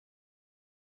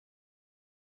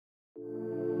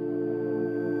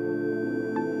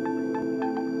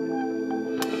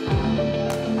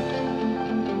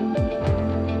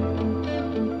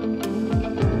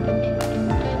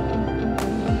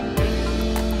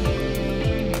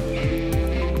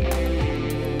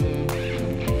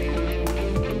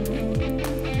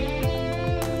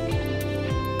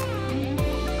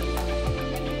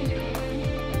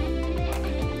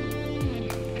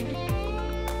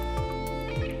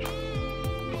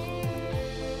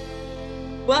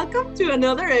Welcome to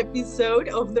another episode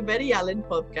of the Betty Allen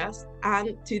podcast.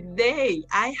 And today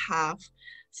I have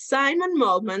Simon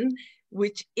Maltman,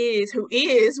 which is who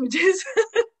is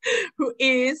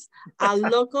a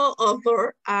local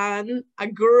author and a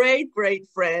great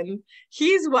friend.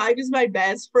 His wife is my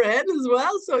best friend as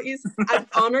well, so it's an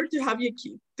honor to have you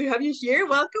here.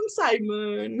 Welcome,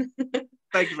 Simon.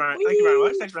 Thank you very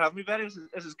much. Thanks for having me, Betty.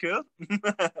 This is cool.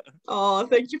 Oh,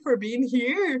 thank you for being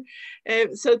here.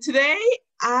 So today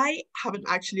I haven't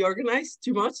actually organized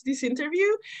too much this interview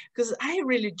because I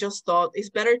really just thought it's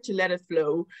better to let it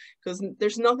flow because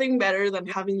there's nothing better than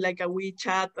having like a wee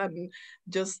chat and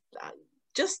just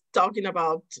talking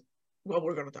about what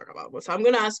we're going to talk about. So I'm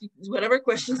going to ask you whatever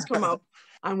questions come up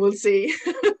and we'll see.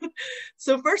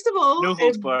 So first of all, no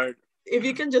holds barred. If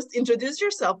you can just introduce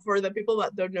yourself for the people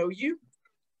that don't know you.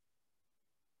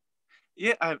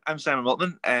 Yeah, I'm Simon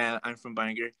Maltman. I'm from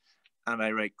Bangor, and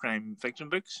I write crime fiction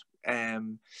books,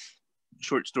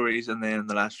 short stories, and then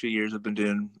the last few years I've been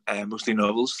doing mostly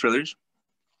novels, thrillers.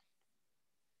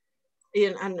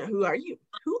 And who are you?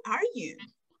 Do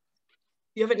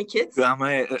you have any kids? Who am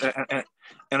I?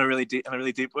 In a really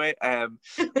deep way.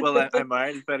 Well, I'm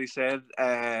married, as Betty said,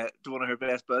 to one of her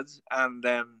best buds, and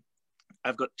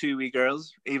I've got two wee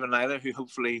girls, Eve and Lila, who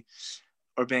hopefully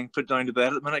are being put down to bed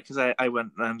at the minute because I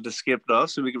went and escaped off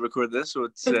so we could record this. So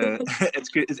it's it's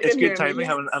good. It's good timing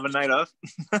having a night off.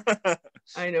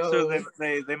 I know. So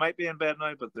they might be in bed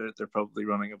now, but they're probably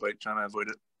running about trying to avoid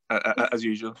it as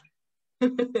usual.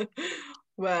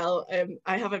 Well,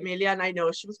 I have Amelia, and I know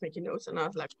she was making notes, and I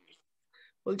was like,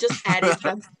 we'll just edit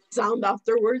that sound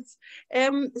afterwards.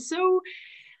 So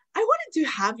I wanted to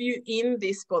have you in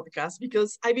this podcast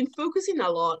because I've been focusing a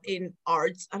lot in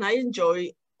arts, and I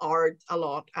enjoy art a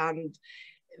lot. And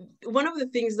one of the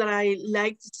things that I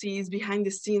like to see is behind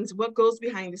the scenes, what goes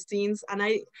behind the scenes. And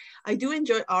I do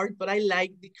enjoy art, but I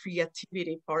like the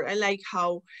creativity part. I like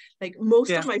how, like most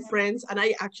of my friends, and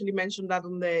I actually mentioned that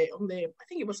on the I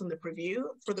think it was on the preview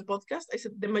for the podcast. I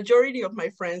said the majority of my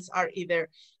friends are either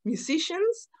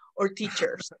musicians or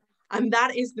teachers. And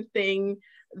that is the thing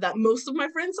that most of my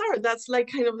friends are. That's like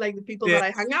kind of like the people that I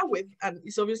hang out with. And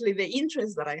it's obviously the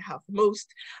interest that I have most.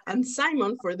 And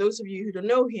Simon, for those of you who don't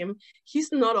know him,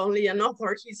 he's not only an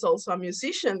author, he's also a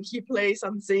musician. He plays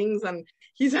and sings, and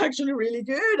he's actually really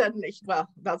good. And well,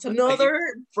 that's another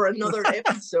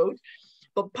episode.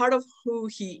 But part of who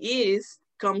he is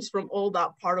comes from all that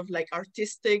part of like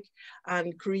artistic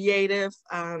and creative,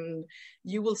 and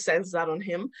you will sense that on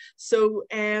him. So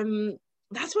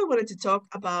that's why I wanted to talk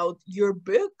about your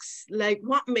books. Like,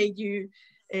 what made you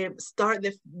start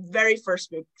the very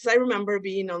first book? Because I remember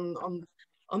being on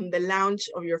the launch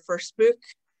of your first book.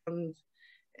 And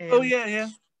oh yeah.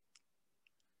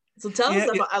 So tell us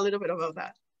a little bit about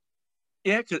that.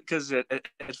 Yeah, because it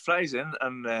flies in,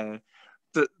 and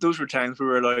those were times we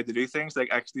were allowed to do things like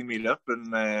actually meet up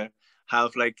and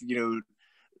have like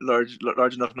large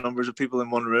enough numbers of people in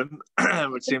one room,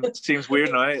 which seems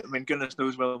weird now. I mean, goodness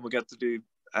knows when we'll get to do,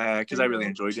 because I really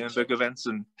enjoy doing book events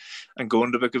and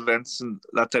going to book events and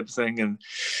that type of thing. And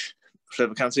so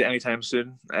I can't say anytime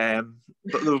soon. But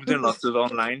we've been doing lots of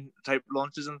online type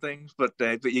launches and things. But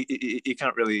you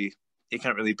can't really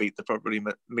beat the properly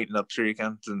meeting up. Sure you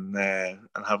can't, and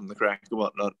having the crack and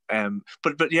whatnot.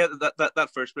 But yeah, that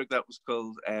first book that was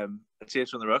called "It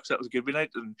Saves from the Rocks." That was a good night,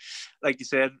 and like you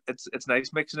said, it's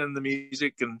nice mixing in the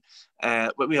music, and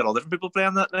but we had all different people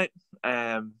playing that night.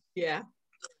 Yeah.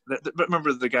 But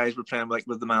remember the guys were playing like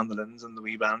with the mandolins and the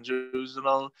wee banjos and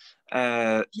all.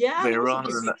 Yeah. They were on.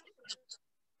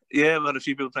 Yeah, we had a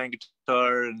few people playing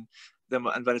guitar, and then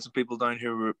I invited some people down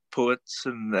who were poets,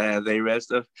 and they read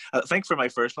stuff. I think for my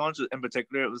first launch in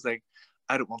particular, it was like,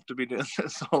 I don't want to be doing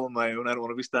this all on my own. I don't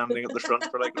want to be standing at the front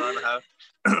for like an hour and a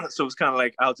half. So it was kind of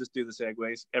like, I'll just do the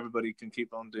segues. Everybody can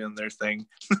keep on doing their thing.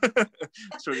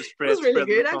 Sort of spread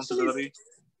the responsibility.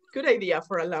 Good idea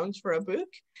for a launch for a book.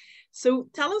 So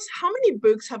tell us, how many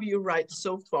books have you written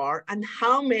so far, and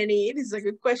how many? This is a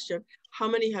good question. How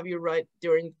many have you written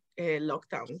during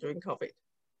lockdown, during COVID?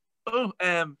 Oh,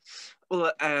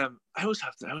 well, I always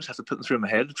have to put them through my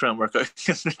head to try and work out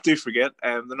because I do forget.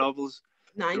 The novels,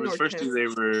 9 there was or first 10. two, they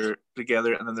were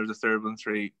together, and then there's a third one,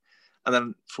 3, and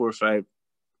then 4 or 5.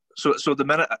 So the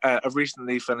minute I've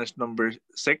recently finished number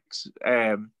 6.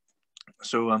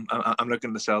 So I'm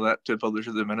looking to sell that to a publisher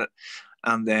at the minute,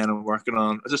 and then I'm working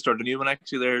on. I just started a new one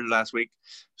actually there last week,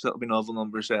 so that'll be novel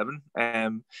number 7.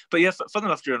 But yeah, fun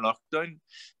enough during lockdown,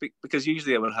 because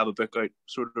usually I would have a book out,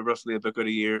 sort of roughly a book out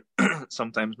a year,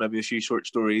 sometimes maybe a few short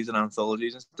stories and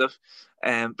anthologies and stuff.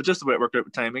 But just the way it worked out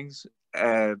with timings,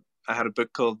 I I had a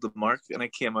book called The Mark, and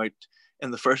it came out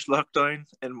in the first lockdown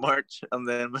in March, and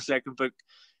then my second book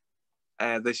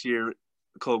this year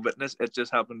called Witness, it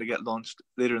just happened to get launched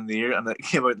later in the year, and it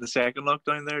came out in the second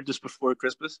lockdown there just before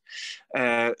Christmas.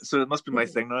 So it must be my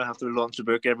thing now. I have to launch a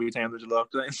book every time there's a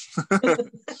lockdown.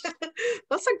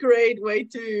 That's a great way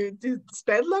to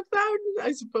spend lockdown,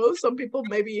 I suppose. Some people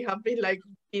maybe have been like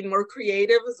being more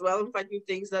creative as well and finding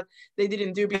things that they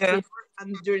didn't do before. Yeah.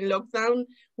 And during lockdown,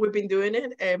 we've been doing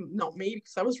it. Not me,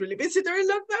 because I was really busy during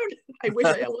lockdown. I wish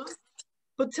I was.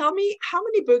 But tell me, how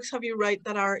many books have you read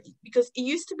that are, because it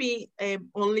used to be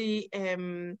only,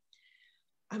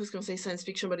 I was going to say science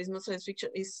fiction, but it's not science fiction,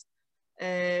 it's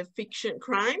fiction,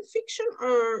 crime fiction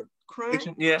or crime?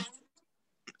 Fiction, yeah.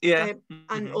 Yeah.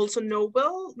 And also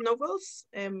novels.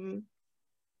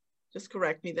 Just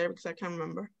correct me there because I can't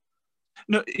remember.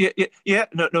 No, yeah.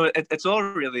 No. It's all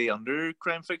really under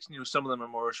crime fiction. You know, some of them are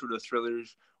more sort of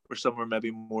thrillers, or some are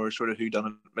maybe more sort of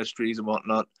whodunit mysteries and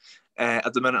whatnot.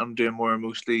 At the minute, I'm doing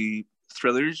mostly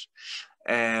thrillers.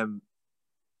 I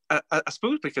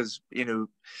suppose because, you know,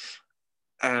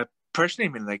 personally,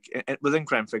 I mean, like within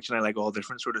crime fiction, I like all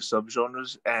different sort of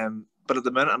subgenres. But at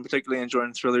the minute, I'm particularly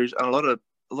enjoying thrillers, and a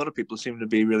lot of people seem to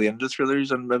be really into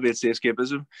thrillers, and maybe it's the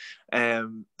escapism.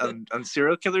 And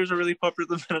serial killers are really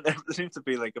popular at the minute. There seems to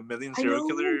be like a million serial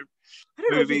killer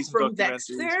movies and from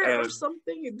Dexter or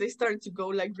something. They started to go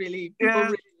like really, people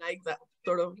really like that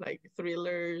sort of like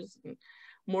thrillers and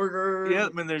murder. Yeah, I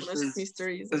mean, there's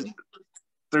mysteries.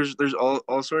 There's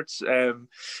all sorts.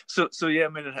 So yeah, I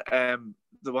mean,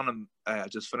 the one I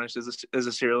just finished is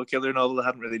a serial killer novel I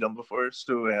hadn't really done before.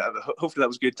 So hopefully that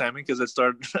was good timing, because I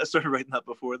started writing that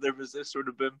before there was this sort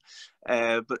of boom.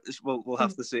 But we'll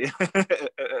have to see if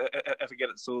I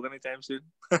get it sold anytime soon.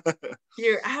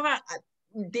 Here, I have a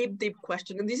deep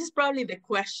question, and this is probably the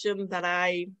question that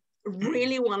I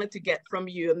really wanted to get from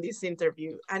you in this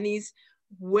interview, and is,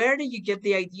 where do you get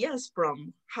the ideas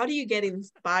from? How do you get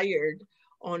inspired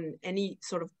on any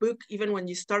sort of book, even when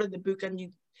you started the book, and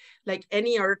you, like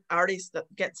any artist that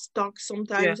gets stuck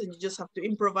sometimes, and you just have to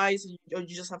improvise, or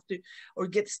you just have to, or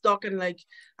get stuck and like,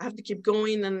 I have to keep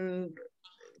going. And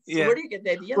so where do you get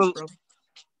the ideas from?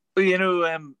 Well, you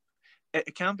know,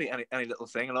 it can be any little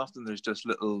thing, and often there's just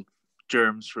little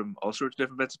germs from all sorts of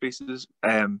different bits and pieces.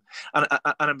 And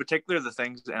in particular, the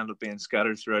things that end up being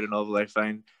scattered throughout a novel, I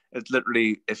find it's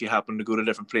literally if you happen to go to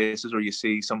different places, or you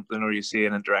see something, or you see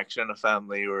an interaction in a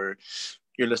family, or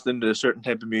you're listening to a certain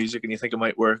type of music and you think it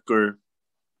might work, or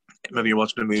maybe you're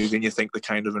watching a movie and you think the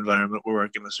kind of environment will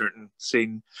work in a certain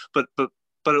scene. But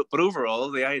overall,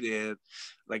 the idea,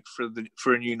 like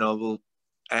for a new novel,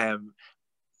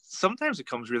 sometimes it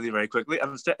comes really very quickly,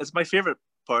 and it's my favorite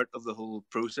part of the whole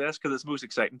process, because it's the most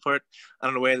exciting part,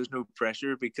 and in a way there's no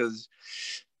pressure, because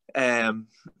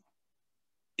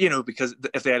you know, because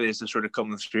if the ideas are sort of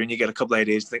coming through and you get a couple of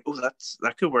ideas, think, oh,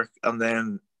 that could work, and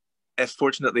then if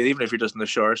fortunately, even if you're just in the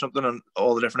shower or something and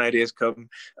all the different ideas come,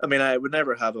 I mean, I would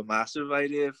never have a massive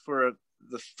idea for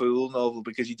the full novel,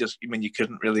 because you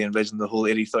couldn't really envision the whole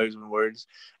 80,000 words.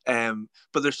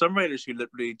 But there's some writers who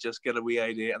literally just get a wee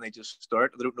idea and they just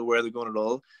start. They don't know where they're going at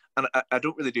all. And I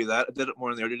don't really do that. I did it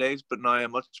more in the early days, but now I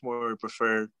much more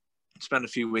prefer spend a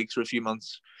few weeks or a few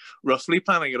months roughly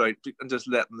planning it out and just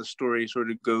letting the story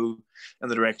sort of go in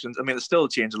the directions. I mean, it still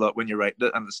changes a lot when you write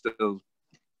it, and it's still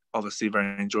obviously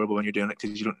very enjoyable when you're doing it,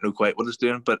 because you don't know quite what it's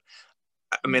doing. But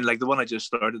I mean, like the one I just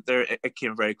started there, it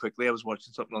came very quickly. I was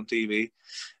watching something on TV.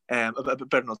 I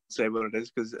better not say what it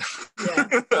is, because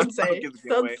don't say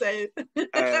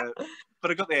it.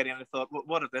 But I got the idea and I thought, well,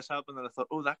 what if this happened? And I thought,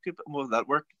 oh, will that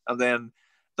work? And then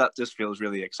that just feels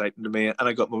really exciting to me. And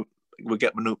I would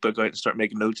get my notebook out and start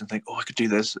making notes and think, oh, I could do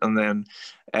this. And then,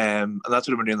 and that's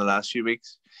what I've been doing the last few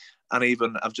weeks. And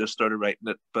even I've just started writing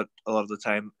it, but a lot of the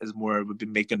time is more I would be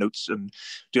making notes and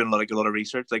doing a lot of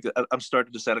research. Like I'm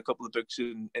starting to set a couple of books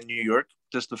in New York,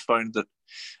 just to find that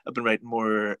I've been writing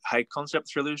more high concept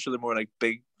thrillers, so they're more like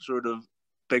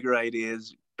bigger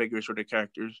ideas, bigger sort of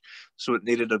characters. So it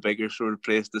needed a bigger sort of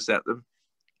place to set them.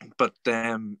 But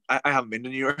I haven't been to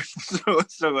New York,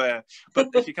 but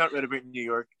if you can't write about New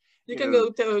York, you can go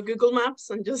to Google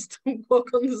Maps and just walk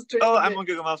on the street. Oh, I'm on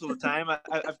Google Maps all the time.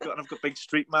 I've got big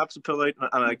street maps to pull out,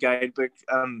 and a guidebook,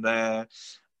 and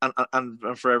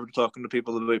I'm forever talking to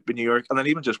people about New York. And then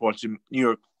even just watching New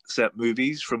York set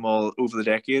movies from all over the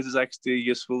decades is actually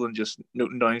useful, and just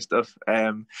noting down stuff.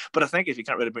 But I think if you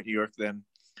can't write about New York, then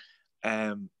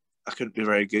I couldn't be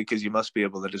very good, because you must be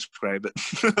able to describe it.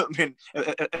 I mean,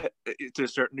 to a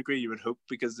certain degree, you would hope,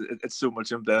 because it's so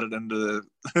much embedded into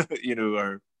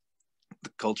the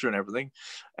culture and everything.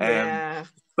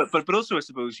 but also I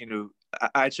suppose, you know,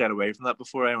 I'd shied away from that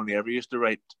before. I only ever used to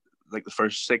write like the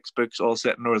first 6 books all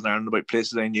set in Northern Ireland about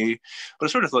places I knew. But I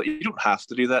sort of thought you don't have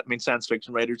to do that. I mean, science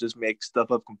fiction writers just make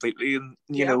stuff up completely and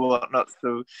you know whatnot.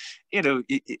 So, you know,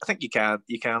 I think you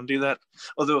can do that.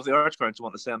 Although if the Arts Council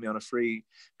want to send me on a free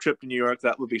trip to New York,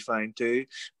 that would be fine too.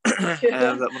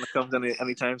 That when it comes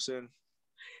anytime soon.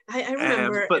 I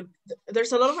remember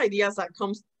there's a lot of ideas that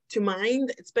comes to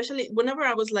mind, especially whenever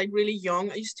I was like really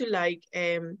young. I used to like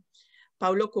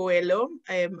Paulo Coelho.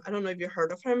 I don't know if you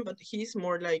heard of him, but he's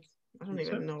more like, I don't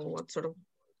even know what sort of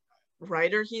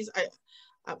writer he's.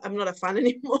 I'm not a fan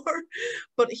anymore,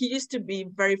 but he used to be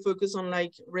very focused on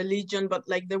like religion, but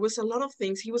like there was a lot of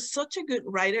things. He was such a good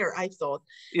writer, I thought,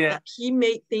 that he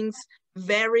made things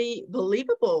very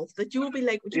believable, that you will be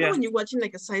like, you know, when you're watching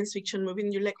like a science fiction movie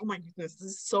and you're like, oh my goodness,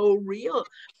 this is so real.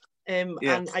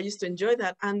 And I used to enjoy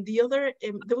that. And the other,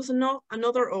 there was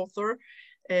another author,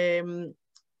 there's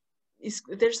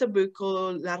a book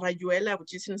called La Rayuela,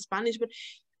 which is in Spanish, but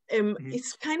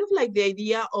it's kind of like the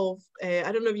idea of,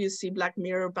 I don't know if you see Black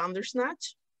Mirror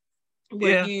Bandersnatch,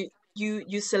 where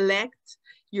you select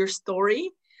your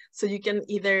story. So you can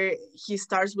either, he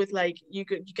starts with like, you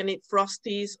can eat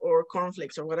Frosties or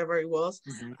cornflakes or whatever it was.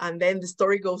 And then the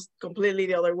story goes completely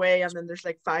the other way. And then there's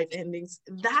like 5 endings.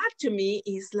 That to me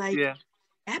is like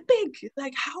epic.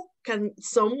 Like how can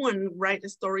someone write a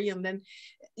story and then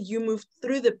you move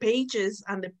through the pages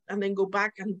and then go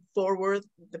back and forward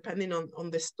depending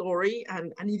on the story.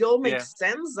 And it all makes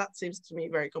sense. That seems to me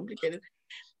very complicated.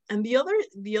 And the other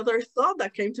thought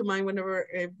that came to mind whenever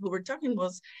we were talking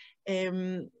was,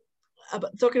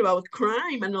 talking about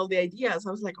crime and all the ideas.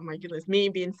 I was like, oh my goodness, me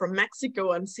being from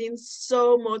Mexico and seeing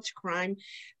so much crime,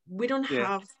 we don't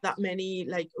have that many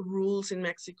like rules in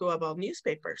Mexico about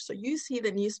newspapers. So you see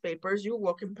the newspapers, you're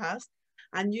walking past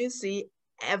and you see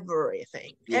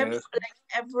everything,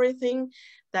 everything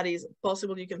that is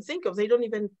possible you can think of. They don't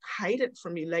even hide it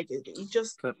from you. Like it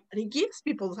just, and it gives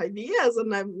people ideas.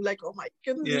 And I'm like, oh my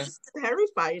goodness, this is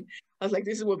terrifying. I was like,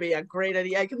 this would be a great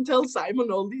idea. I can tell Simon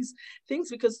all these things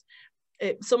because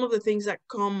some of the things that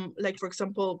come, like for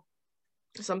example,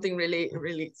 something really,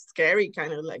 really scary,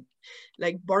 kind of like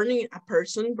burning a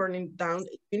person, burning down,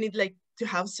 you need like to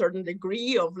have certain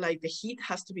degree of like the heat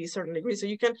has to be a certain degree. So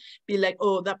you can be like,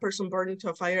 oh, that person burned into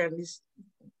a fire and is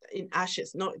in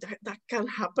ashes. No, that can't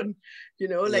happen, you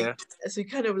know, like, so you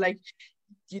kind of like,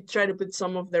 you try to put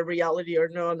some of the reality or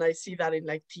no, and I see that in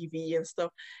like TV and stuff.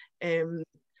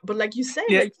 But like you say,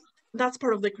 like, that's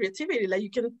part of the creativity. Like you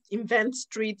can invent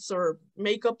streets or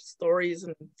make up stories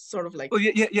and sort of like. Well,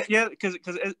 because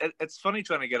it's funny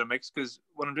trying to get a mix, because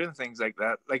when I'm doing things like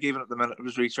that, like even at the minute I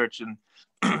was researching,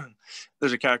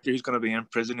 there's a character who's going to be in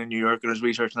prison in New York, and I was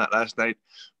researching that last night.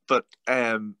 But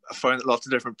I found that lots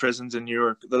of different prisons in New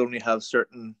York, they'll only have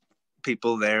certain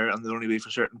people there, and they'll only be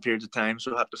for certain periods of time.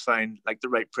 So I have to find like the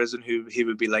right prison who he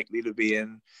would be likely to be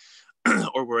in,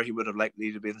 or where he would have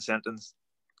likely to be in sentenced.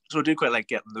 So I do quite like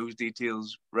getting those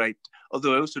details right.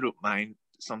 Although I also don't mind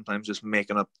sometimes just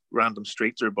making up random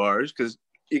streets or bars, because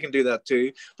you can do that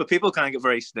too. But people can get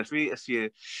very sniffy if you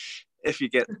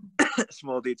get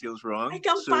small details wrong. I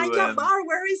can't find that bar.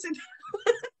 Where is it?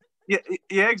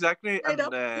 yeah, exactly. And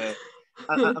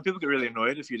people get really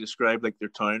annoyed if you describe like their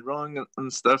town wrong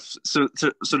and stuff. So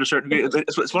to a certain degree,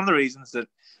 it's one of the reasons that,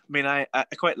 I mean, I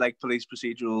quite like police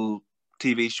procedural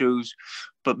TV shows,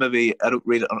 but maybe I don't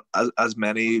read as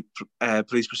many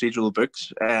police procedural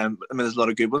books. I mean, there's a lot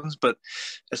of good ones, but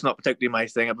it's not particularly my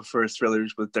thing. I prefer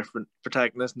thrillers with different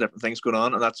protagonists and different things going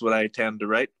on, and that's what I tend to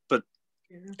write. But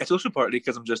it's also partly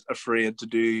because I'm just afraid to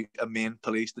do a main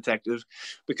police detective,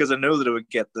 because I know that I would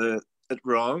get it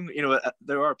wrong. You know,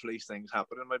 there are police things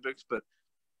happening in my books, but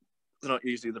they're not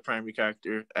usually the primary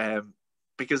character.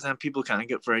 Because then people can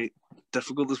get very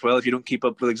difficult as well if you don't keep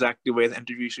up with exactly the way the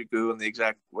interview should go and the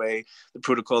exact way the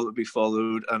protocol would be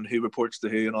followed and who reports to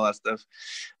who and all that stuff.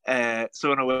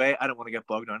 So in a way, I don't want to get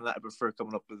bogged down in that. I prefer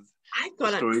coming up with a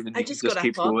story and you just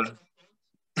keep going.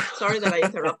 Sorry that I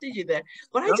interrupted you there,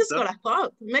 but I just got a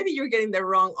thought. Maybe you're getting the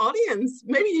wrong audience.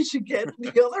 Maybe you should get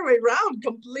the other way around,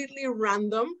 completely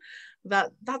random.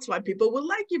 That's why people will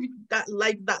like you, that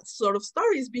sort of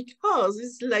stories, because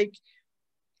it's like,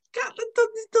 God,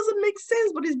 this doesn't make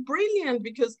sense, but it's brilliant.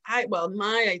 Because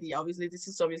my idea, obviously, this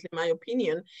is obviously my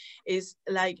opinion, is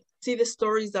like, see the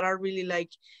stories that are really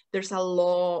like, there's a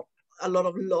lot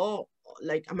of law,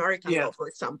 like American law, for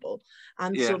example.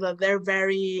 And so that they're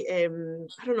very, I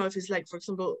don't know if it's like, for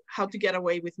example, How to Get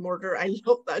Away with Murder. I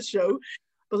love that show.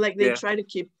 But like they try to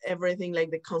keep everything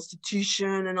like the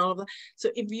Constitution and all of that. So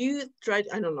if you try,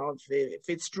 I don't know if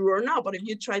it's true or not, but if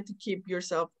you try to keep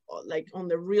yourself like on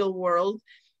the real world,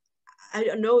 I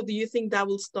don't know. Do you think that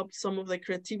will stop some of the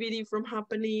creativity from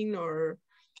happening, or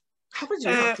how much you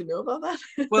have Uh, to know about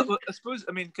well, that? I suppose,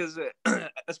 I mean, because I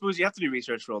suppose you have to do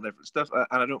research for all different stuff,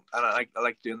 and I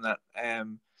like doing that.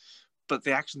 But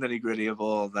the actual nitty gritty of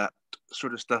all that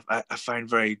sort of stuff, I find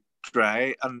very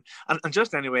dry, and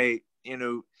just anyway,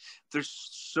 there's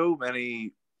so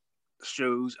many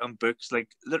shows and books, like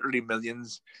literally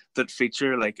millions, that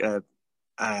feature like a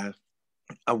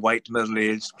a white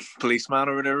middle-aged policeman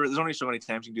or whatever. There's only so many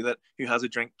times you can do that. Who has a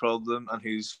drink problem and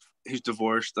who's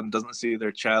divorced and doesn't see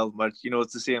their child much.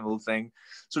 It's the same old thing.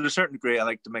 So to a certain degree, I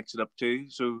like to mix it up too.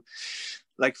 So,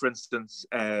 like for instance,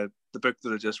 the book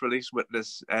that I just released,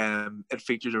 Witness, it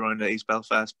features around an East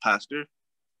Belfast pastor,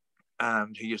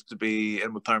 and he used to be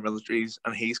in with paramilitaries,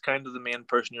 and he's kind of the main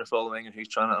person you're following, and he's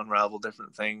trying to unravel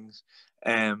different things.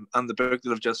 And the book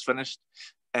that I've just finished,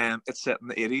 it's set in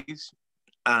the 80s,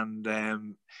 and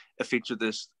it featured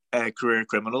this career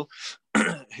criminal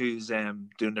who's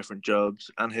doing different jobs,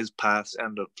 and his paths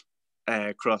end up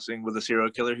crossing with a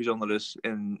serial killer who's on the loose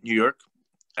in New York.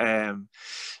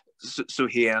 So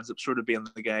he ends up sort of being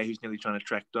the guy who's nearly trying to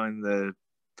track down the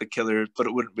killer, but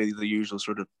it wouldn't be the usual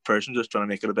sort of person, just trying to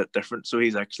make it a bit different. So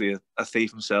he's actually a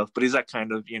thief himself, but he's that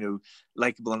kind of,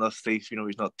 likable enough thief.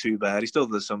 He's not too bad. He still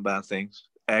does some bad things.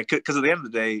 Because at the end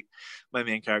of the day, my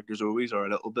main characters always are a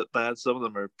little bit bad. Some of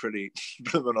them are pretty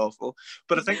awful.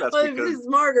 But I think that's Well, because, it's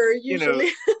smarter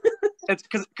usually. it's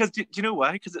because do you know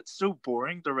why? Because it's so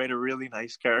boring to write a really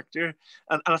nice character,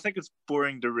 and I think it's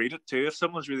boring to read it too. If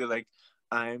someone's really like,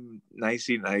 I'm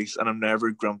nicey nice and I'm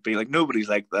never grumpy, like nobody's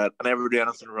like that. I never do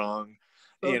anything wrong.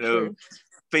 So true.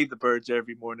 Feed the birds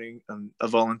every morning and I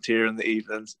volunteer in the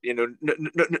evenings.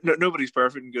 Nobody's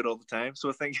perfect and good all the time. So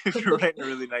I think if you're writing a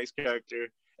really nice character,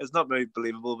 it's not very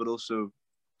believable, but also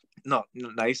not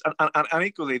nice. And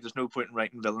equally, there's no point in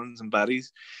writing villains and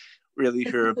baddies really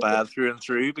who are bad through and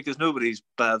through, because nobody's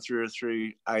bad through or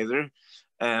through either.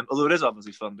 Although it is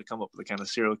obviously fun to come up with a kind of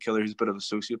serial killer who's a bit of a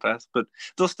sociopath, but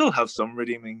they'll still have some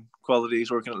redeeming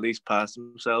qualities, or can at least pass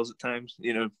themselves at times.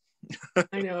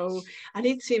 I know, and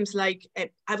it seems like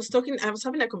I was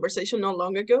having a conversation not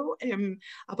long ago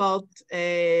about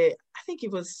I think we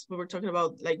were talking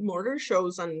about like murder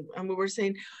shows, and we were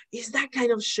saying, is that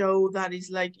kind of show that is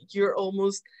like you're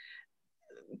almost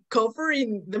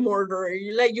covering the murderer,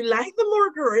 you like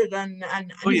the murderer,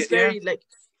 and it's very like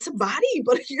it's a body,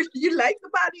 but you like the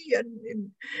body,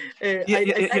 and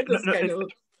I like those kind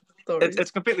of stories.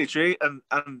 It's completely true, and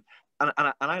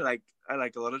I like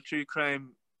a lot of true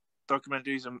crime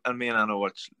documentaries, and me and Anna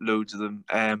watch loads of them.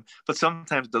 But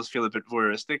sometimes it does feel a bit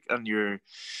voyeuristic, and you're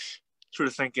sort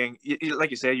of thinking, like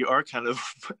you say, you are kind of,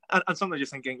 and sometimes you're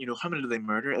thinking, how many do they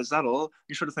murder? Is that all?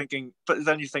 You're sort of thinking, but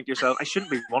then you think to yourself, I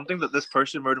shouldn't be wanting that this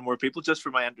person murder more people just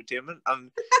for my entertainment,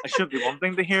 and I shouldn't be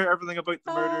wanting to hear everything about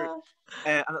the murder.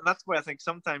 And that's why I think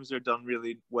sometimes they're done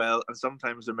really well, and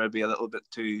sometimes they're maybe a little bit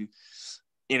too,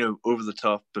 over the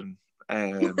top and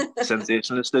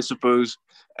sensationalist, I suppose.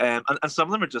 And some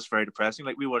of them are just very depressing.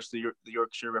 Like we watched the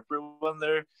Yorkshire Ripper one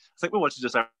there. I think we watched it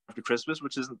just after Christmas,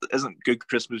 which isn't good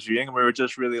Christmas viewing, and we were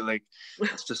just really like,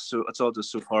 it's all just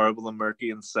so horrible and murky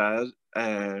and sad.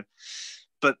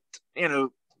 But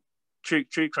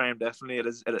true crime, definitely it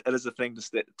is a thing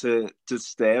to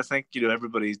stay. I think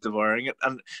everybody's devouring it,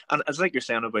 and it's like you're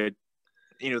saying about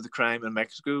the crime in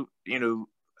Mexico.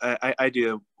 I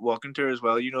do a walking tour as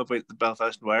well, about the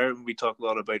Belfast Wire, and we talk a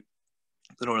lot about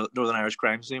the Northern Irish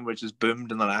crime scene, which has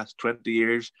boomed in the last 20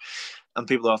 years. And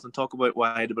people often talk about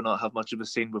why did we not have much of a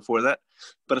scene before that.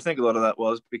 But I think a lot of that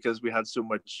was because we had so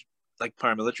much like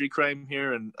paramilitary crime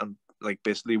here and like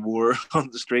basically war on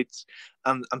the streets.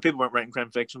 And people weren't writing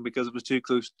crime fiction because it was too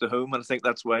close to home. And I think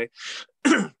that's why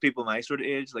people my sort of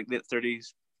age, like late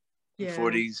 30s and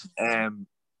 40s,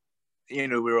 we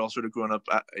were all sort of growing up,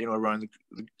 around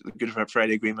the Good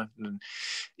Friday Agreement, and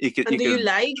do you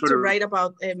like to write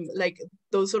about like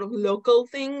those sort of local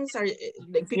things? Are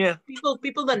like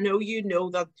people that know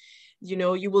that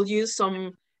you will use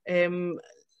some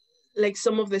like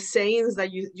some of the sayings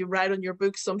that you write on your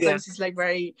book. Sometimes it's like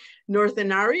very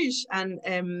Northern Irish, and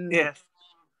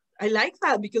I like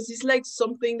that because it's like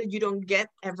something that you don't get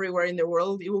everywhere in the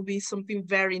world. It will be something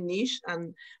very niche,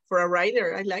 and for a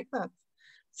writer, I like that.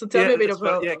 So tell me a bit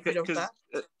about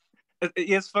that.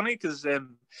 It's funny because I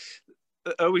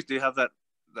always do have that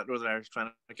Northern Irish,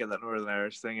 trying to get that Northern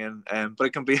Irish thing in, but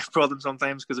it can be a problem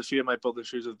sometimes because a few of my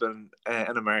publishers have been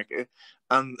in America,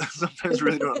 and sometimes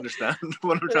really don't understand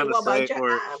what I'm trying to say,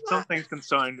 or some things can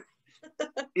sound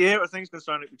Yeah, or things can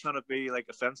sound like they're trying to be like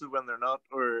offensive when they're not,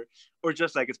 or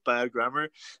just like it's bad grammar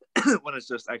when it's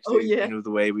just Oh actually, yeah.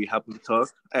 the way we happen to talk.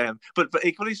 But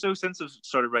equally so, since I've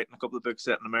started writing a couple of books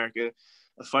set in America,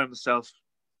 I found myself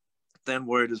then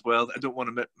worried as well that I don't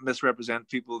want to misrepresent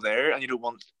people there, and you don't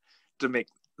want to make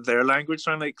their language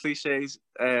sound like cliches.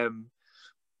 But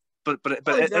Well, if it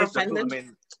they're is difficult. I offended,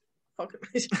 mean, fuck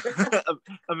it.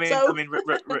 I mean, I So mean,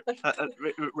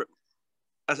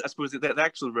 I suppose the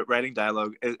actual writing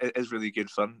dialogue is really good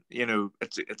fun.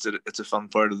 It's a fun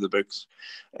part of the books,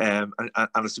 and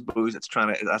I suppose it's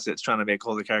trying to make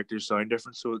all the characters sound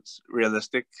different, so it's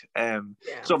realistic. yeah.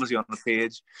 So obviously on a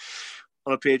page,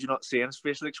 you're not seeing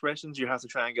facial expressions. You have to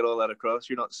try and get all that across.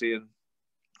 You're not seeing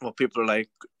what people are like.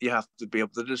 You have to be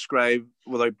able to describe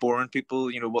without boring people,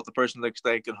 what the person looks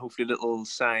like, and hopefully little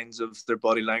signs of their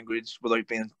body language without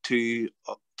being too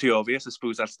obvious. I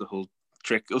suppose that's the whole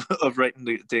trick of writing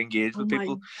to engage Oh with my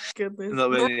people. goodness. That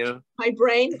way, My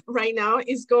brain right now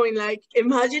is going like,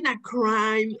 imagine a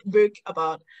crime book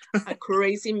about a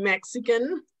crazy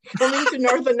Mexican coming to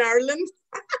Northern Ireland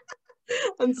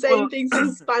and saying well, things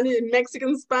in Spanish, in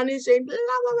Mexican Spanish, and blah,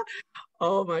 blah, blah.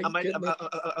 Oh my I might, goodness.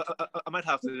 I might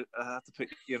have to put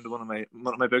you into one of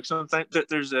my books sometime.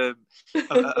 There's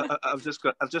I've just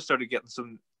started getting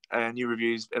some new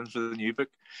reviews in for the new book,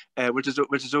 which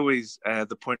is always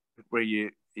the point where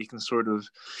you can sort of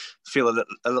feel a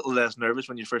little less nervous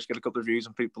when you first get a couple of reviews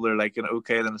and people are like,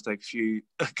 okay, then it's like few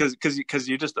because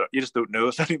you just don't know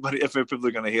if people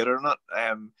are going to hate it or not.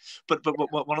 But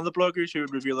one of the bloggers who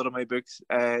would review a lot of my books,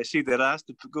 she did ask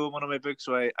to go in one of my books,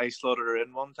 so I slotted her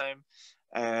in one time.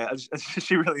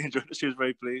 She really enjoyed it. She was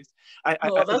very pleased.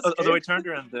 Oh, that's Although good.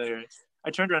 I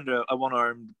turned her into a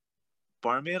one-armed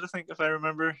barmaid, I think, if I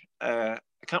remember. I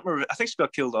can't remember. I think she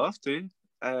got killed off too.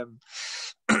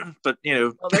 But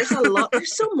Oh, there's a lot.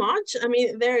 There's so much. I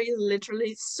mean, there is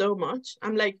literally so much.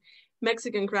 I'm like,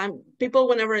 Mexican crime. People,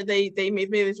 whenever they meet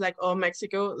me, it's like, oh,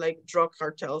 Mexico, like drug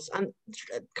cartels, and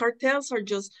cartels are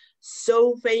just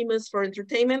so famous for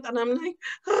entertainment. And I'm like,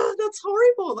 oh, that's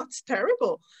horrible. That's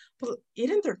terrible. But it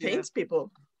yeah, entertains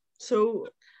people. So,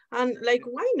 and like,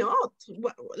 why not?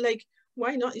 Like,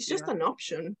 why not? It's just yeah. an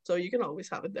option. So you can always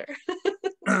have it there.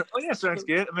 Oh yeah, sounds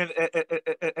good. I mean,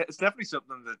 it's definitely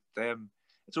something that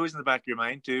it's always in the back of your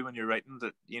mind too when you're writing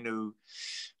that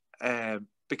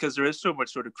because there is so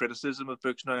much sort of criticism of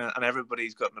books now, and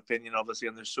everybody's got an opinion, obviously,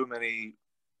 and there's so many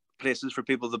places for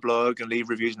people to blog and leave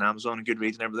reviews on Amazon and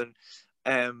Goodreads and everything.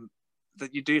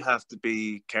 That you do have to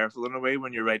be careful in a way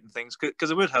when you're writing things,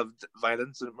 because it would have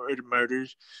violence and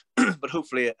murders, but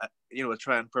hopefully, I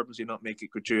try and purposely not make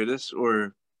it gratuitous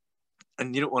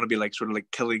and you don't want to be like sort of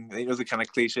like killing, the kind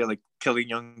of cliche like killing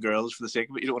young girls for the sake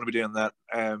of it. You don't want to be doing that.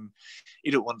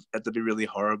 You don't want it to be really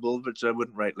horrible, but I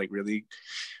wouldn't write like really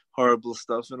horrible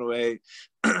stuff in a way.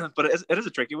 But it is a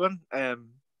tricky one.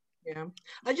 Yeah,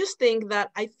 I just think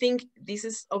that I think this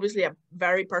is obviously a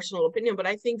very personal opinion, but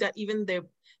I think that even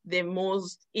the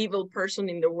most evil person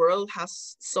in the world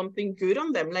has something good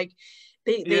on them. Like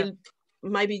Yeah, they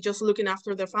might be just looking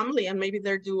after their family, and maybe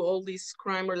they do all this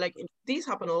crime, or like these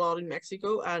happen a lot in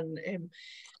Mexico, and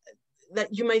that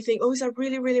you might think, oh, he's a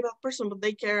really, really bad person, but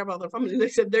they care about their family. Like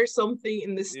I said, there's something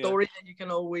in the yeah, story that you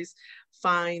can always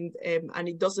find, and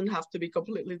it doesn't have to be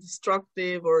completely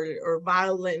destructive or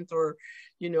violent or,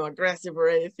 aggressive or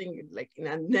anything like in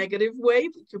a negative way.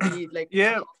 It could be like a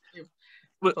yeah.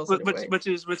 positive Which way. which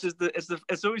is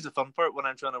it's always the fun part when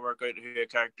I'm trying to work out who a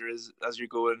character is as you're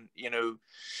going, Yeah.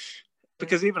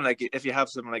 because even like if you have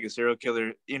someone like a serial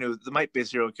killer, there might be a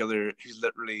serial killer who's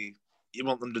literally, you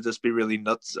want them to just be really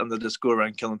nuts and they'll just go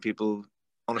around killing people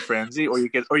on a frenzy, or you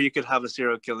could have a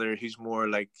serial killer who's more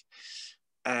like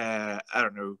I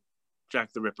don't know,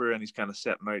 Jack the Ripper, and he's kind of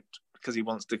setting out because he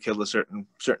wants to kill certain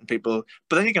people.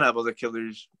 But then you can have other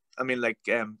killers. I mean, like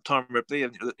Tom Ripley,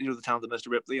 and the talented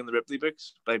Mr. Ripley in the Ripley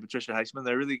books by Patricia Highsman.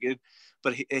 They're really good,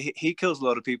 but he kills a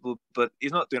lot of people, but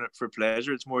he's not doing it for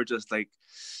pleasure. It's more just like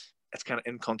it's kind of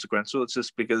inconsequential. It's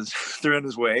just because they're in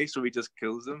his way, so he just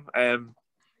kills them. Sounds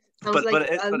But like but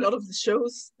it, a but lot of the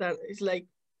shows that is like,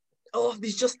 oh,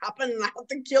 this just happened and I have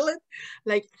to kill it.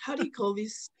 Like, how do you call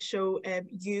this show?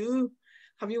 You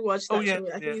have you watched oh that yeah, show?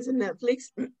 I think yeah, it's in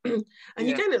Netflix. And you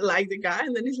yeah. kind of like the guy,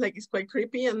 and then he's like, it's quite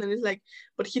creepy, and then it's like,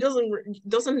 but he doesn't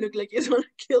look like he's gonna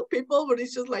kill people, but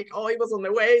he's just like, oh, he was on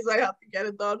the way, so I have to get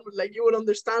it done. But like, you would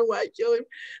understand why I kill him,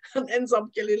 and ends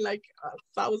up killing like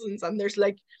thousands. And there's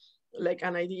like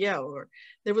an idea, or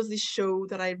there was this show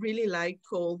that I really like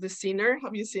called The Sinner.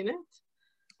 Have you seen it?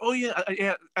 Oh yeah,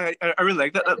 yeah. I really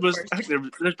like that. Like That the was, first I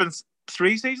think there's been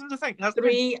 3 seasons, I think, hasn't it?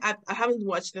 3. I haven't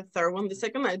watched the third one. The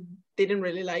second I didn't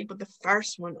really like, but the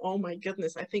first one, oh my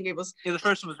goodness, I think it was Yeah, the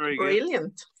first one was very good.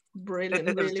 brilliant. Brilliant,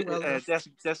 It was really well done.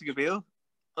 Jessica Biel,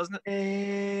 wasn't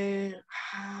it?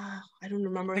 I don't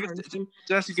remember I think her it's name.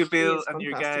 Jessica She Biel is and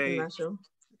your fantastic in guy. that show.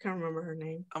 I can't remember her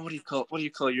name. And what do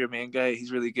you call your main guy?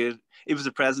 He's really good. He was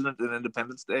the president in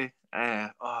Independence Day.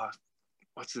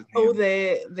 What's his Oh,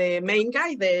 name? the main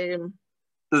guy, The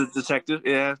detective.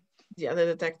 Yeah. the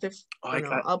detective. Oh, I don't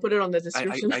know. I'll put it on the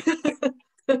description. I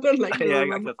I don't like to yeah, I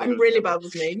remember. can't think I'm of his really name. bad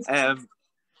with names.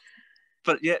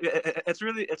 But yeah, it's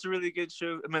a really good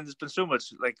show. I mean, there's been so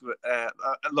much like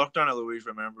lockdown. I'll always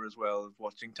remember as well of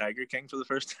watching Tiger King for the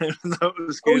first time. That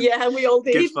was good. Oh yeah, we all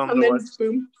Good did, fun and to then watch.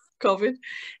 boom, COVID.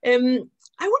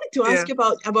 I wanted to ask Yeah.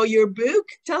 about your book.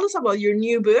 Tell us about your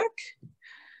new book.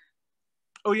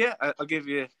 Oh yeah, I'll give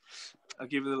you a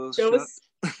little Show shot. us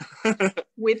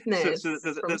Witness from This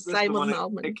is the Simon one.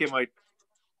 Maltman. It came out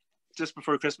just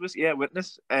before Christmas. Yeah,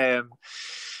 Witness.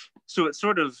 So it's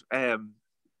sort of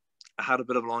I had a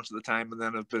bit of a launch at the time, and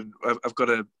then I've got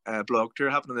a blog tour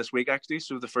happening this week actually.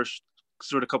 So the first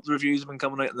sort of couple of reviews have been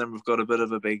coming out, and then we've got a bit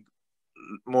of a big,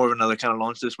 more of another kind of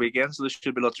launch this weekend. So there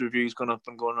should be lots of reviews going up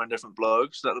and going around different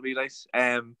blogs. So that'll be nice.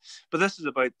 But this is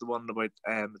about the one about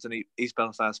it's an East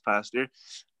Belfast pastor,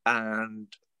 and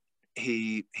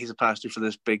he's a pastor for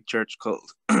this big church called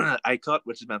ICOT,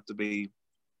 which is meant to be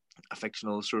a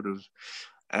fictional sort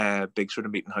of big sort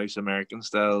of meeting house American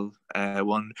style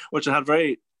one, which I had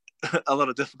a lot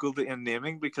of difficulty in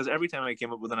naming, because every time I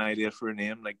came up with an idea for a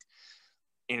name, like,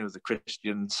 you know, the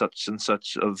Christian such and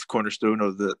such of Cornerstone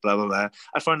or the blah blah blah,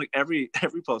 I found like every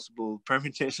possible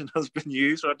permutation has been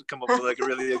used, so I had to come up with like a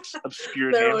really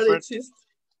obscure name for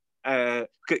it.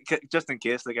 Just in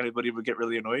case like anybody would get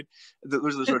really annoyed.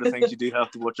 Those are the sort of things you do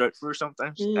have to watch out for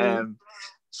sometimes.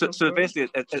 So basically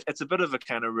it's a bit of a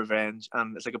kind of revenge,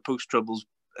 and it's like a post Troubles.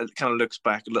 It kind of looks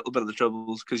back a little bit at the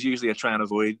Troubles, because usually I try and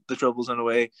avoid the Troubles in a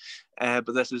way,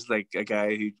 but this is like a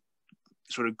guy who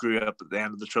sort of grew up at the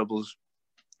end of the Troubles,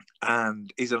 and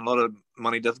he's in a lot of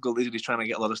money difficulties, and he's trying to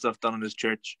get a lot of stuff done in his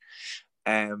church,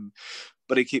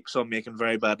 but he keeps on making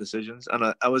very bad decisions.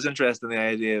 And I was interested in the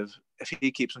idea of, if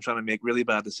he keeps on trying to make really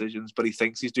bad decisions, but he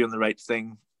thinks he's doing the right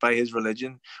thing by his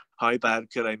religion, how bad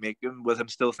could I make him with him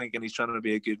still thinking he's trying to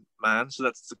be a good man? So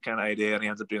that's the kind of idea, and he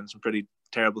ends up doing some pretty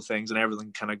terrible things, and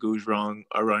everything kind of goes wrong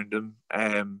around him.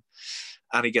 And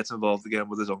he gets involved again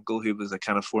with his uncle, who was a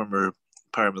kind of former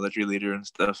paramilitary leader and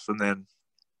stuff, and then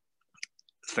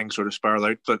things sort of spiral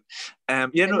out. But I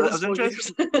was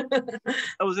interested.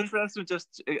 I was interested in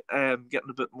just getting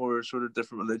a bit more sort of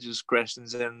different religious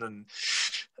questions in,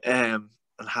 and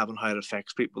having how it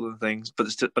affects people and things. But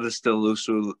it's still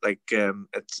also like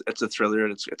it's a thriller,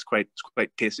 and it's quite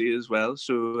pacey as well.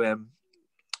 So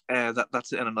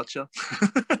that's it in a nutshell.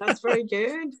 That's very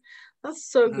good.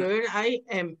 That's so good. I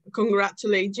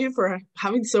congratulate you for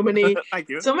having so many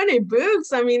so many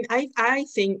books. I mean, I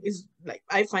think is like,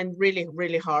 I find really,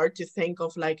 really hard to think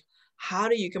of like, how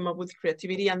do you come up with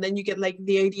creativity, and then you get like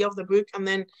the idea of the book, and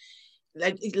then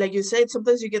like you said,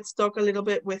 sometimes you get stuck a little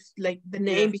bit with like the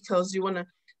name, because you want to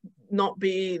not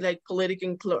be like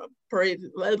politically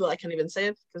I can't even say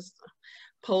it, because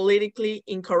politically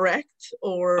incorrect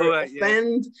or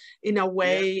offend in a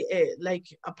way like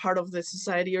a part of the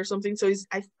society or something. So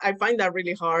I find that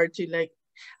really hard to like,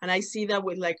 and I see that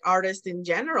with like artists in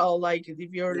general, like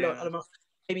if you're I don't know,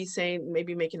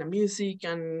 maybe making a music,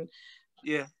 and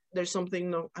there's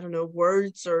something, I don't know,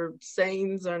 words or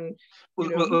sayings, and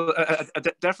I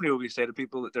definitely always say to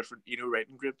people that different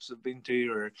writing groups have been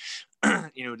to, or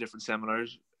different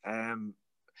seminars,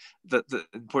 that the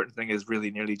important thing is really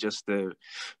nearly just to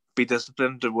be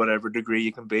disciplined to whatever degree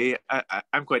you can be.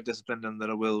 I'm quite disciplined in that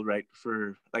I will write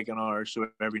for like an hour or so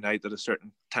every night at a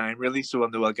certain time, really, so I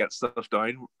know I'll get stuff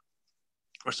down.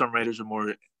 Or some writers are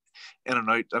more in and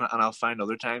out, and I'll find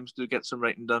other times to get some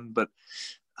writing done. But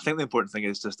I think the important thing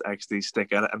is just to actually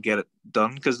stick at it and get it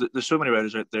done, because there's so many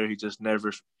writers out there who just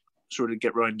never sort of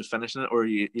get around to finishing it, or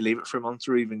you leave it for months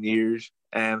or even years.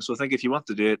 So I think if you want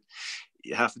to do it,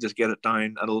 you have to just get it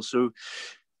down. And also,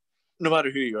 no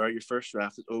matter who you are, your first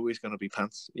draft is always going to be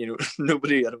pants.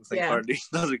 Nobody, I don't think, hardly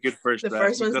does a good first draft. The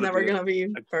first one's never going to be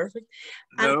perfect.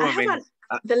 No, and I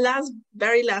have the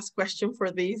very last question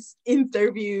for this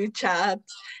interview chat.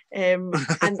 And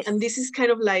this is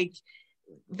kind of like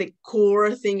the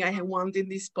core thing I want in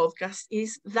this podcast,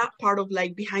 is that part of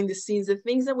like behind the scenes, the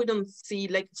things that we don't see.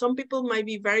 Like, some people might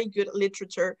be very good at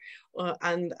literature,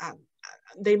 and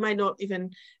they might not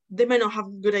have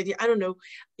a good idea. I don't know.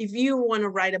 If you want to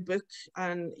write a book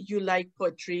and you like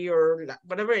poetry or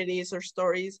whatever it is, or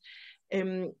stories,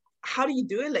 how do you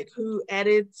do it? Like, who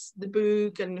edits the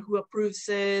book and who approves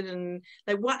it, and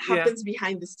like what Yeah, happens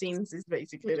behind the scenes is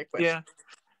basically the question. yeah.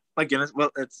 My goodness.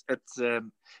 Well, it's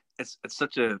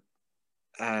such a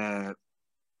uh,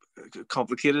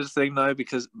 complicated thing now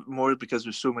because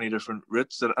there's so many different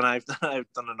routes, and I've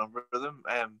I've done a number of them.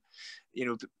 You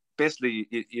know, basically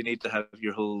you need to have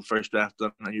your whole first draft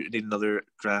done, and you need another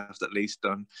draft at least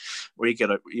done, where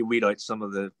you weed out some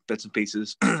of the bits and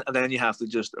pieces, and then you have to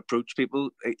just approach people.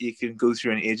 You can go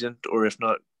through an agent, or if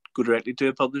not, go directly to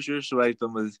a publisher. So I've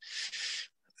been with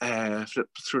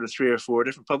sort of 3 or 4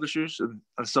 different publishers, and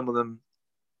some of them,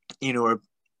 you know,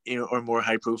 are more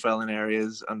high profile in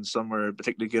areas, and some are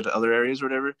particularly good at other areas or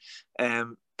whatever.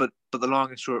 But the long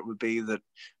and short would be that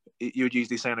you would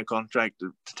usually sign a contract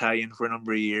to tie in for a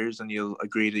number of years, and you'll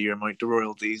agree to your amount of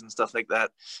royalties and stuff like that.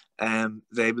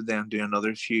 They would then do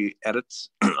another few edits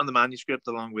on the manuscript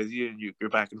along with you, and you're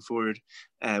back and forward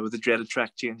with the dreaded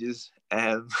track changes.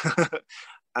 And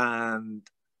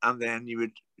then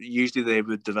they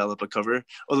would develop a cover.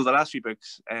 Although the last few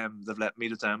books, they've let me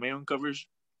design my own covers,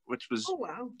 which Oh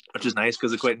wow. is nice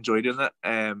because I quite enjoy doing that.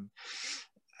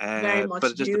 Very But much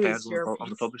it just you depends is your on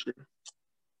the piece. publisher.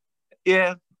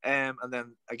 Yeah. And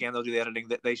then again, they'll do the editing.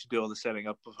 They should do all the setting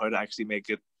up of how to actually make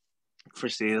it for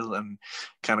sale and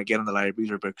kind of get in the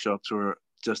libraries or bookshops or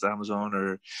just Amazon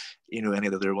or any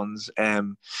of the other ones.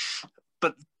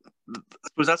 But I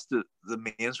suppose that's the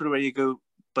main sort of way you go.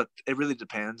 But it really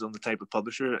depends on the type of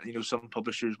publisher. Some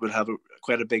publishers would have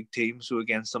quite a big team. So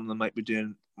again, some of them might be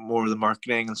doing more of the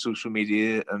marketing and social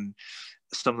media, and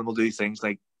some of them will do things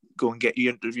like go and get you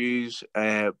interviews.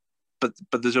 But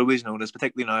there's always notice,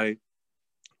 particularly now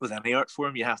with any art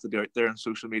form, you have to be out there on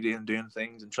social media and doing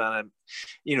things and trying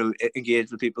to,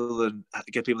 engage with people and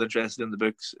get people interested in the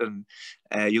books. And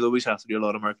you'll always have to do a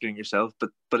lot of marketing yourself. But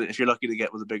if you're lucky to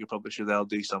get with a bigger publisher, they'll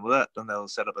do some of that and they'll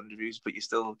set up interviews. But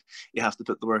you have to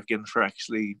put the work in for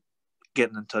actually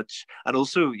getting in touch. And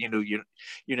also, you're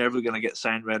never going to get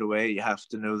signed right away. You have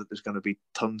to know that there's going to be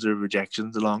tons of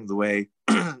rejections along the way.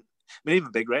 I mean,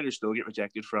 even big writers still get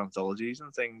rejected for anthologies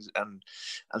and things, and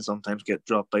sometimes get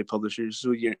dropped by publishers.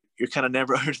 So you're kind of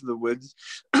never out of the woods.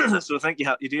 So I think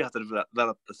you do have to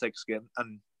develop the thick skin,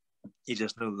 and you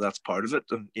just know that's part of it,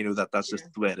 and that's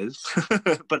just the way it is.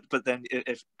 but then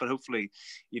but hopefully,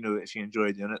 if you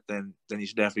enjoy doing it, then you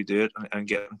should definitely do it and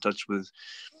get in touch with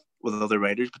other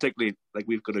writers, particularly like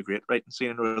we've got a great writing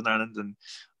scene in Northern Ireland, and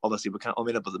obviously we can't all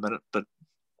meet up at the minute, but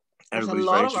There's a everybody's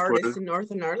lot very of artists supportive. in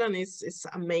Northern Ireland. It's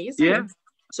Yeah, amazing.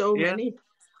 So yeah. many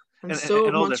and In so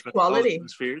all much different quality.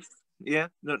 spheres. Yeah,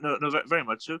 no, very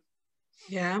much so.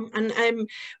 Yeah, and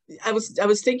I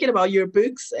was thinking about your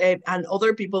books and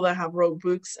other people that have wrote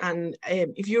books, and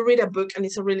if you read a book and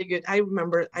it's a really good, I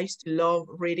remember I used to love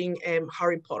reading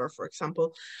Harry Potter, for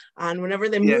example, and whenever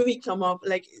the Yeah, movie come up,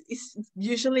 like it's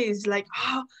like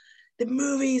the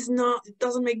movie is not, it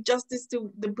doesn't make justice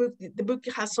to the book. The book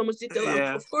has so much detail.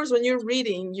 yeah, Of course, when you're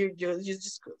reading, you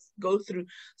just go through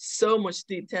so much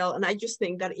detail, and I just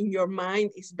think that in your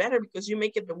mind is better because you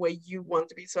make it the way you want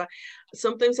to be. So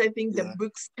sometimes I think the yeah,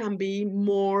 books can be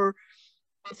more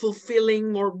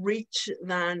fulfilling, more rich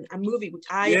than a movie, which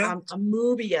I yeah, am a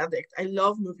movie addict. I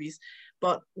love movies.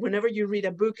 But whenever you read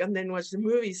a book and then watch the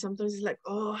movie, sometimes it's like,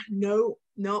 oh no,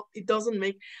 it doesn't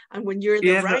make. And when you're the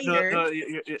yeah. writer, No.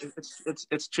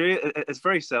 It's true. It's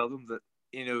very seldom that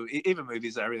even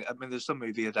movies that I mean, there's some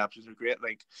movie adaptations are great,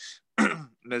 like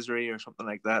Misery or something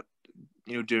like that.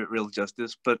 Do it real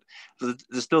justice, but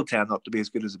they still tend not to be as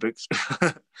good as the books.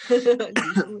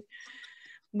 usually.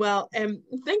 Well,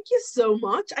 thank you so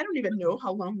much. I don't even know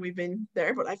how long we've been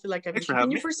there, but I feel like I've been Thanks for keeping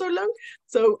having you me. for so long.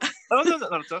 So Oh no,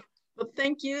 not at all. but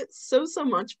thank you so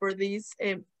much for this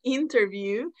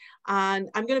interview. And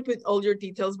I'm going to put all your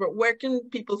details, but where can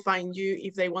people find you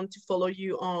if they want to follow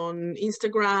you on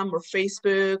Instagram or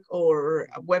Facebook or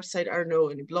a website? I don't know,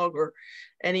 any blog or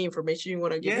any information you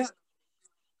want to give Yeah, us?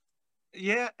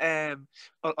 yeah.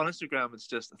 On Instagram, it's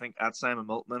just I think at Simon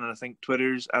Maltman, and I think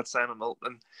Twitter's at Simon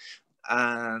Maltman,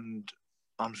 and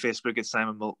on Facebook it's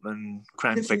Simon Maltman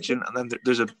Crime Fiction, and then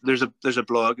there's a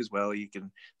blog as well. You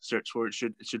can search for it.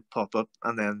 It should pop up,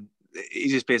 and then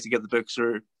easiest place to get the books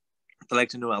are the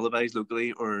likes of No Alibis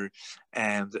locally, or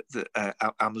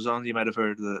Amazon. You might have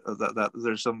heard of that.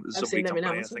 There's some I've wee seen them in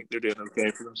company. I Amazon. think they're doing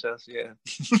okay for themselves. Yeah.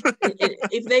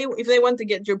 If they want to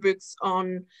get your books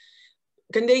on,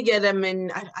 can they get them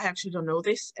in? I actually don't know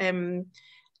this.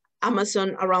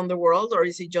 Amazon around the world, or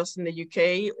is it just in the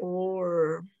UK?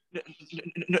 Or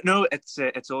No,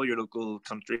 it's all your local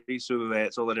countries, so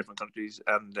it's all the different countries,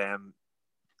 and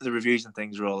the reviews and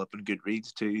things are all up in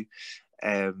Goodreads too.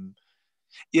 Um,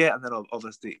 Yeah, and then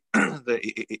obviously the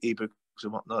ebooks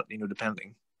and whatnot,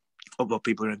 depending on what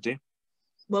people are into.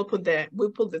 We'll put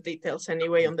the details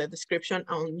anyway on the description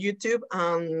on YouTube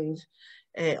and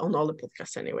on all the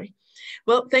podcasts anyway.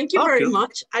 Well, thank you very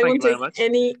much. I won't take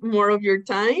any more of your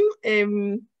time.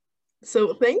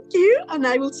 So thank you, and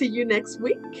I will see you next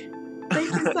week.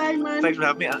 Thank you, Simon. Thanks for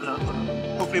having me.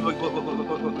 Hopefully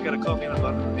we'll get a coffee in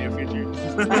the near future.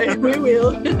 We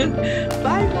will.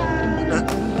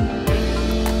 Bye-bye.